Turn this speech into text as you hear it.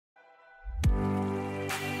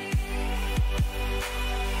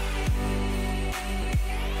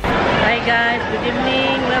Hi guys, good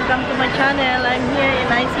evening. Welcome to my channel. I'm here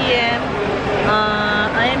in ICM.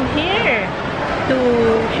 I am here to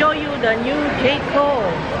show you the new Jayco.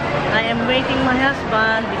 I am waiting my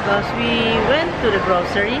husband because we went to the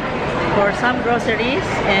grocery for some groceries,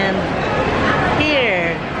 and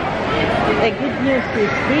here the good news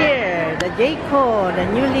is here. The Jayco, the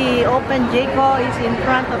newly opened Jayco is in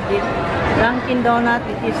front of this Dunkin Donut.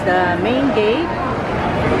 It is the main gate.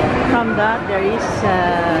 From that, there is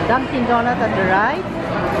Dunkin Donut at the right,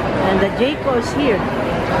 and the Jayco is here.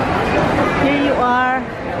 Here you are.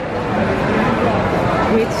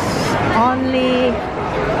 It's only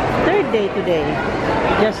third day today,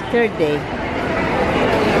 just third day,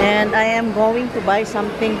 and I am going to buy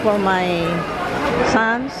something for my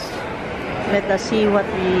sons. Let us see what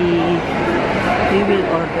we will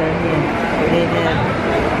order here. They have.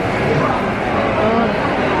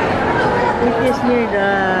 It is near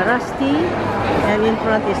the Rusty, and in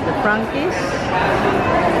front is the Frankies.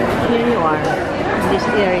 Here you are, in this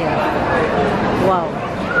area. Wow.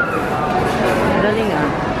 Galing ah.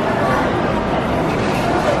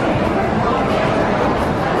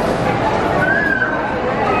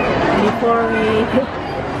 Before we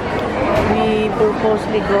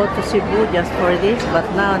purposely go to Cebu just for this, but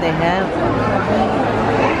now they have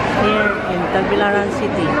here in Tagbilaran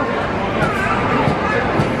City.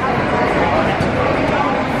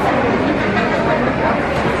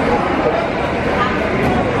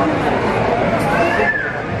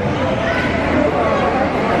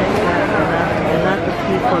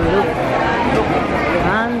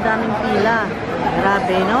 Ang daming pila.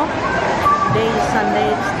 Grabe, no? Today is Sunday,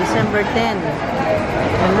 it's December 10.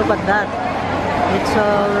 And look at that. It's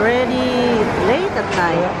already late at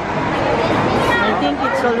night. I think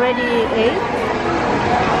it's already 8.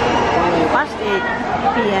 Past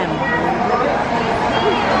 8 p.m.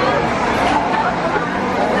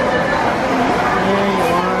 There you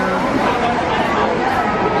are.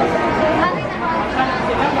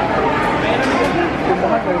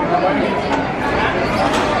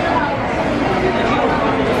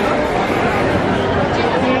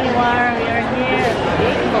 Here you are, we are here at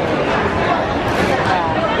Jayco.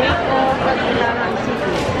 Jayco, Tagbilaran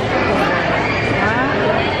City.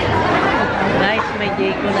 Guys, may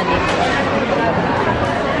Jayco na dito.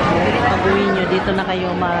 Pag-uwi nyo, dito na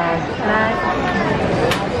kayo mag-snack.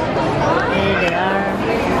 Here they are.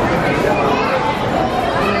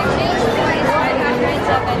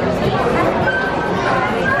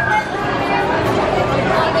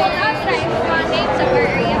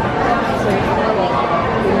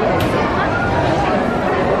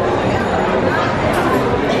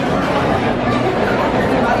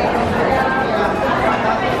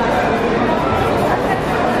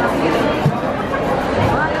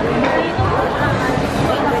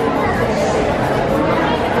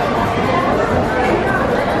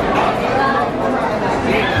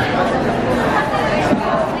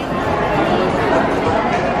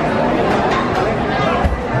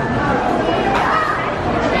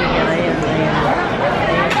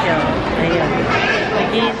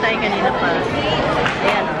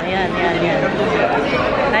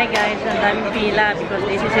 Hi guys, ang daming pila because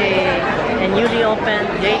this is a newly opened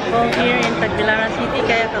Jayco here in Tagbilaran City,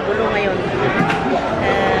 kaya kagulo ngayon.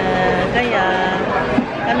 Kaya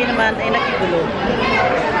kami naman ay nakigulo.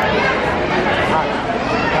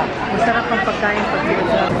 Masarap ang pagkain pag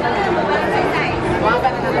dito.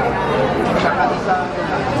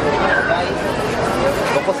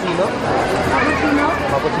 Cappuccino? Cappuccino?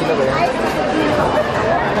 Cappuccino ba yan?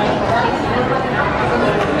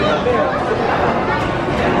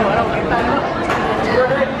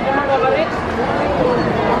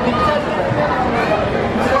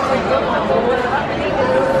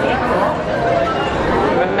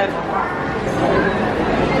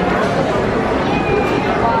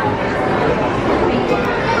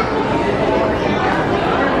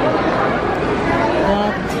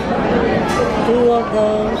 Two of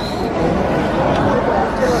those,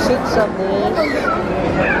 6 of this,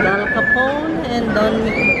 Dal Capone and Don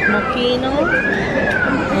Mochino,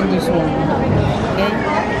 and this one. Okay,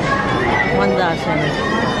 1 dozen.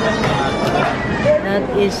 That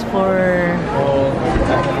is for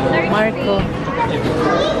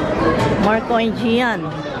Marco and Gian.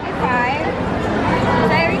 5. So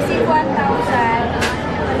I received 1,000.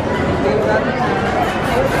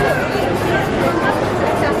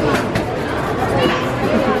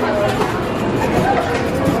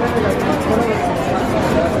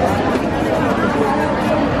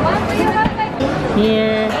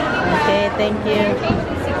 Here. Okay, thank you.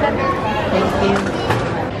 Thank you.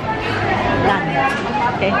 Done.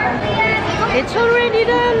 Okay. It's already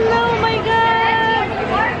done. Oh my God.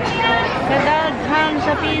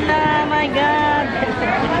 sa pila. My God.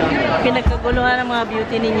 Pinagkaguluhan ng mga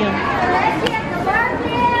beauty ninyo.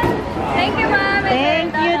 Thank you, ma'am.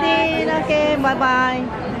 Thank you din. Okay, bye-bye.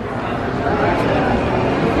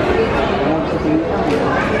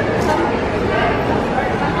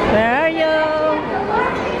 Where are you?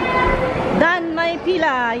 Done my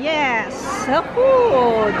pila. Yes.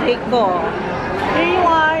 Oh, Jayco. Here you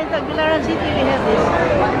are in Tagbilaran City. We have this.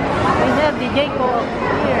 We have the Jayco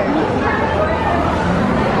here.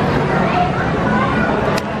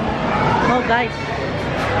 Oh, guys.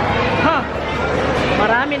 Huh.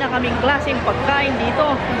 Marami na kaming klaseng pagkain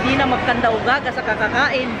dito. Hindi na magkanda-ugaga sa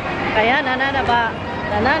kakakain. Kaya nananaba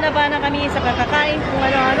na kami sa kakakain kung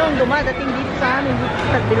ano-anong dumadating dito sa amin dito sa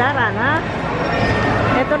Tagbilaran, ha?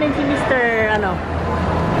 Ito rin si Mr.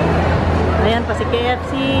 Ayan pa si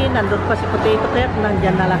KFC, nandun pa si Potato Pet,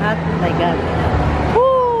 nandyan na lahat. Oh my God.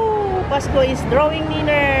 Woo! Pasko is drawing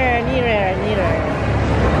nearer.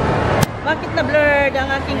 Bakit na blurred ang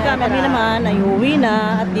aking camera? Kami naman ay uwi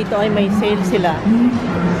na at dito ay may sale sila.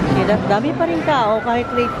 Kaya dami pa rin tao kahit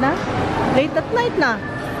late at night na.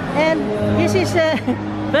 And this is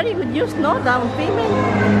very good news, no? Down payment.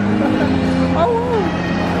 Oh!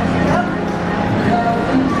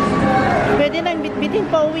 Pwede nang bitbitin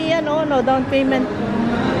pa uwi yan, no? No down payment.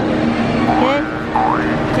 Okay?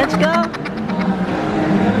 Let's go!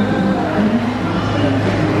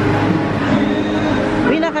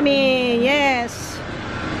 Uwi na kami! Yes!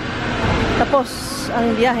 Tapos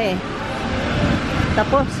ang biyahe.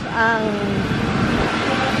 Tapos ang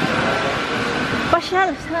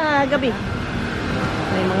pasyal sa gabi.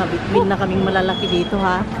 May mga bitbit na kaming malalaki dito,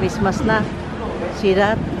 ha? Christmas na. See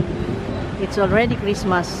that? It's already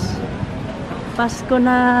Christmas. Pasko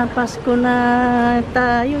na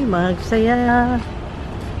tayo'y magsaya.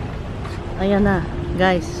 Ayan na,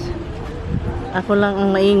 guys. Ako lang ang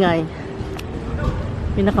maingay.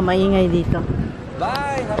 Pinakamaingay dito.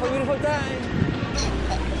 Bye! Have a beautiful time!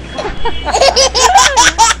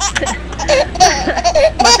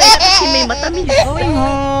 Masaya kasi may matamis. Going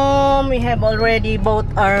home, we have already bought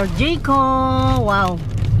our Jayco. Wow.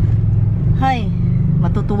 Hi.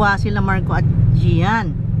 Matutuwa sila Marco at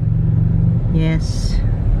Gian. Yes.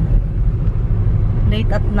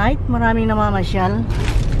 Late at night, maraming namamasyal.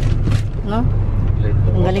 No?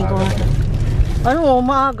 Ang galing ko. Ano,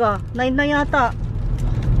 maaga. 9 na yata.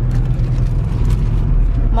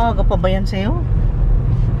 Maaga pa ba yan sa'yo?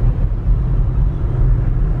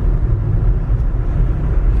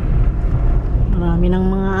 Marami ng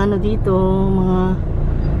mga ano dito, mga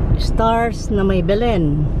stars na may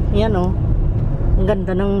Belen. Yan, oh. Ang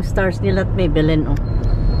ganda ng stars nila at may Belen, oh.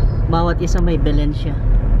 Bawat isa may Belen siya.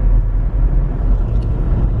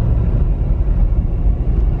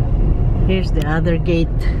 Here's the other gate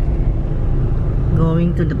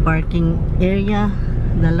going to the parking area,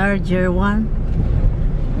 the larger one,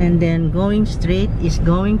 and then going straight is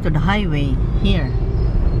going to the highway here.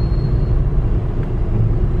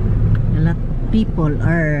 A lot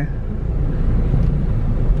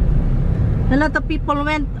of people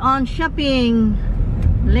went on shopping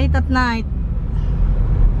late at night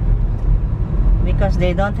because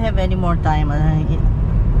they don't have any more time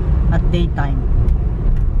at daytime,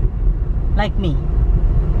 like me,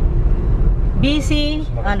 busy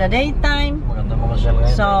on the daytime,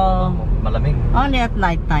 so malamig only at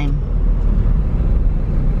night time.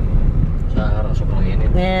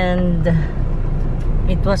 And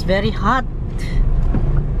it was very hot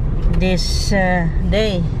this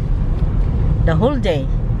day, the whole day.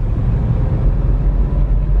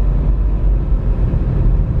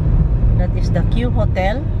 That is the Q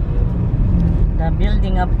Hotel, the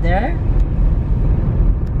building up there.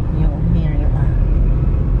 Here you are.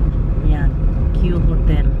 Yan, Q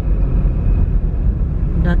Hotel.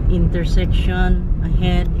 That intersection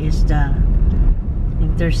ahead is the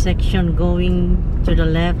intersection going to the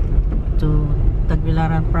left to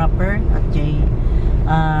Tagbilaran proper at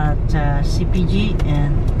CPG,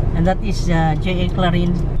 and that is J.A.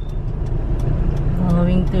 Clarin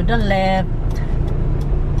going to the left.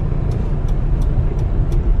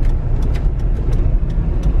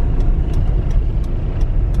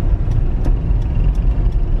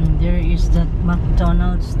 And there is that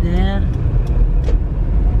McDonald's there.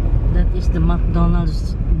 That is the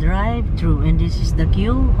McDonald's drive-thru, and this is the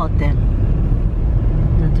Q Hotel,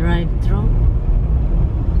 the drive-thru.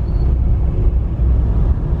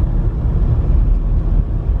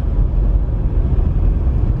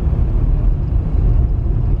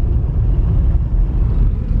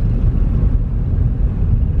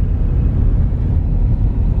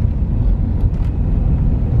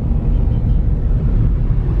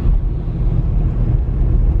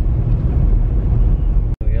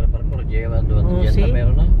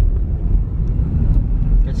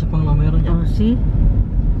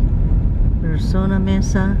 Zona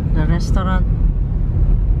Mesa, the restaurant.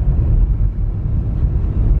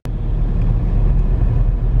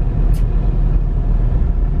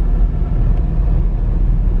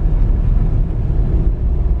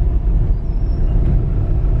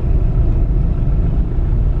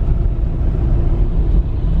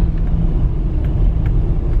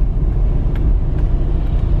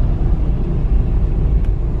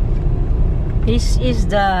 This is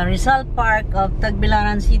the Rizal Park of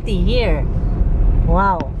Tagbilaran City here.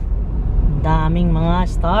 Wow, daming mga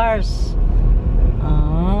stars.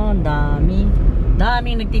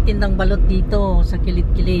 Daming nagtitindang balot dito sa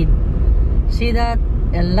kilid-kilid. See that?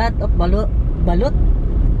 A lot of balot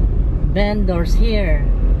vendors here.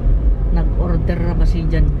 Nag-order na kasi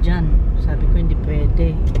dyan. Sabi ko hindi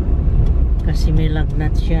pwede kasi may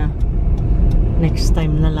lagnat siya. Next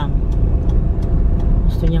time na lang.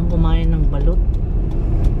 Gusto niyang kumain ng balot.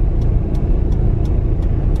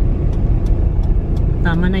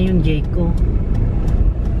 Tama na yung Jayco.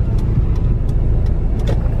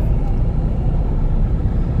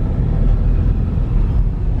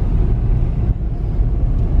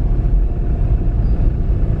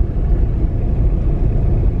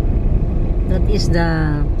 That is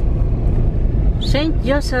the St.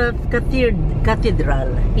 Joseph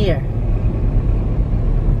Cathedral here.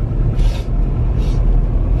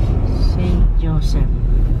 Joseph.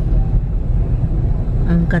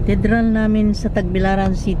 Ang cathedral namin sa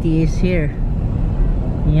Tagbilaran City is here.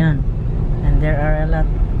 Yan. And there are a lot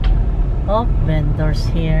of vendors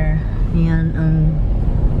here. Yan ang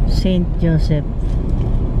St. Joseph.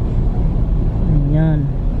 Yan.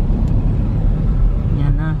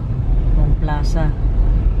 Yan na. Kung plaza.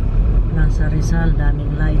 Plaza Rizal.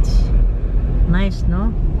 Daming lights. Nice,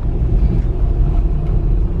 no?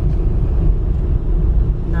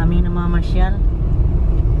 Dami namamasyal.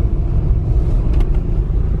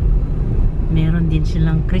 Meron din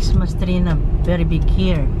silang Christmas tree na very big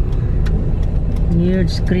here.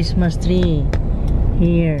 Huge Christmas tree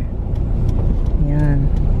here.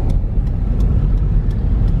 Yan.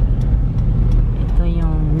 Ito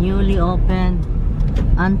yung newly opened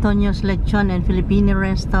Antonio's Lechon and Filipino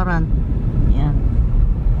restaurant. Yan.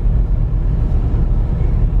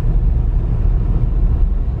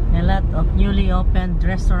 A lot of newly opened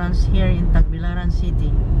restaurants here in Tagbilaran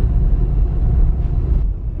City.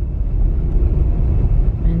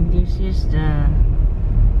 And this is the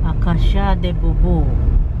Acacia de Bubu.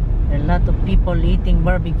 A lot of people eating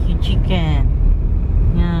barbecue chicken.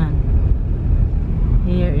 Yan.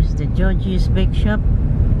 Here is the Georgie's Bake Shop.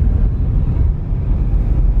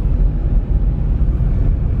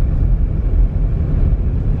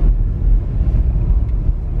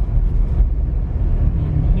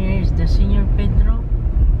 The Senior Pedro,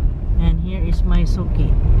 and here is my Suki,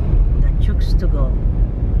 the Chooks to go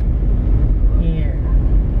here.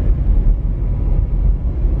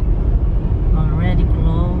 Already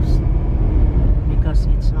closed because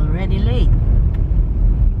it's already late.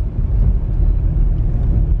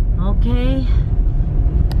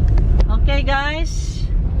 Okay guys,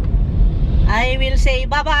 I will say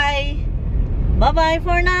bye bye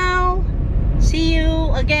for now. See you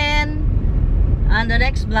again on the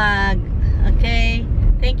next vlog. Okay,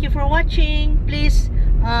 thank you for watching. Please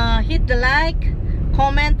hit the like,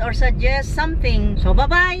 comment, or suggest something. So bye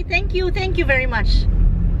bye. Thank you very much.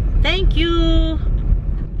 Thank you.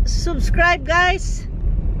 Subscribe guys.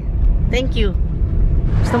 Thank you.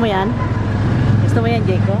 Gusto mo yan? Gusto mo yan,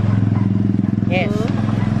 Jayco? Yes.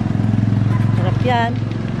 Sarap yan.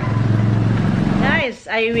 Guys,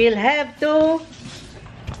 I will have to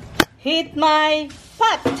hit my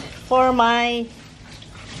pot for my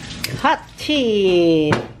hot tea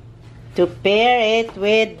to pair it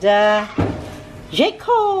with the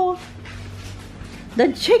Jayco. The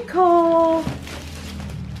Jayco.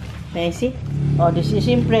 Can you see? Oh, this is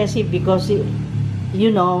impressive because you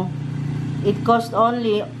know it cost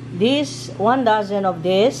only this 1 dozen of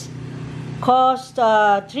this cost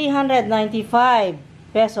 395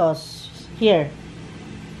 pesos here.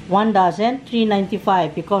 1 dozen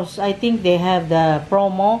 395 because I think they have the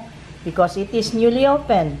promo because it is newly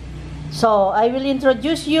opened. So I will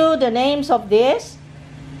introduce you the names of this.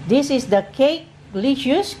 This is the Cake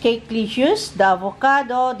Licious, the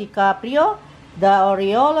Avocado DiCaprio, the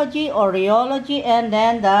Oreology, and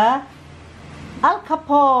then the Al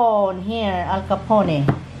Capone here, Al Capone.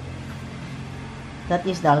 That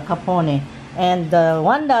is the Al Capone. And the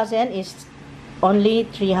 1 dozen is only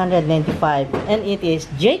 395. And it is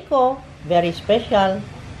Jayco, very special.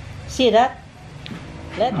 See that?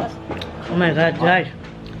 Let us... Oh my God, guys.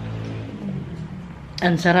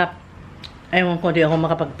 Ang sarap. Ewan ko, di ako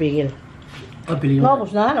makapagpigil. Oh, pili mo.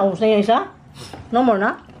 Naubos na yung isa? No more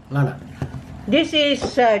na? Wala na. This is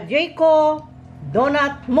Jayco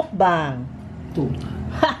Donut Mukbang. Ito.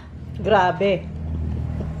 Ha! Grabe.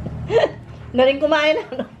 Na rin kumain.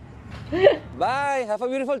 Bye! Have a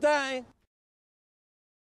beautiful time!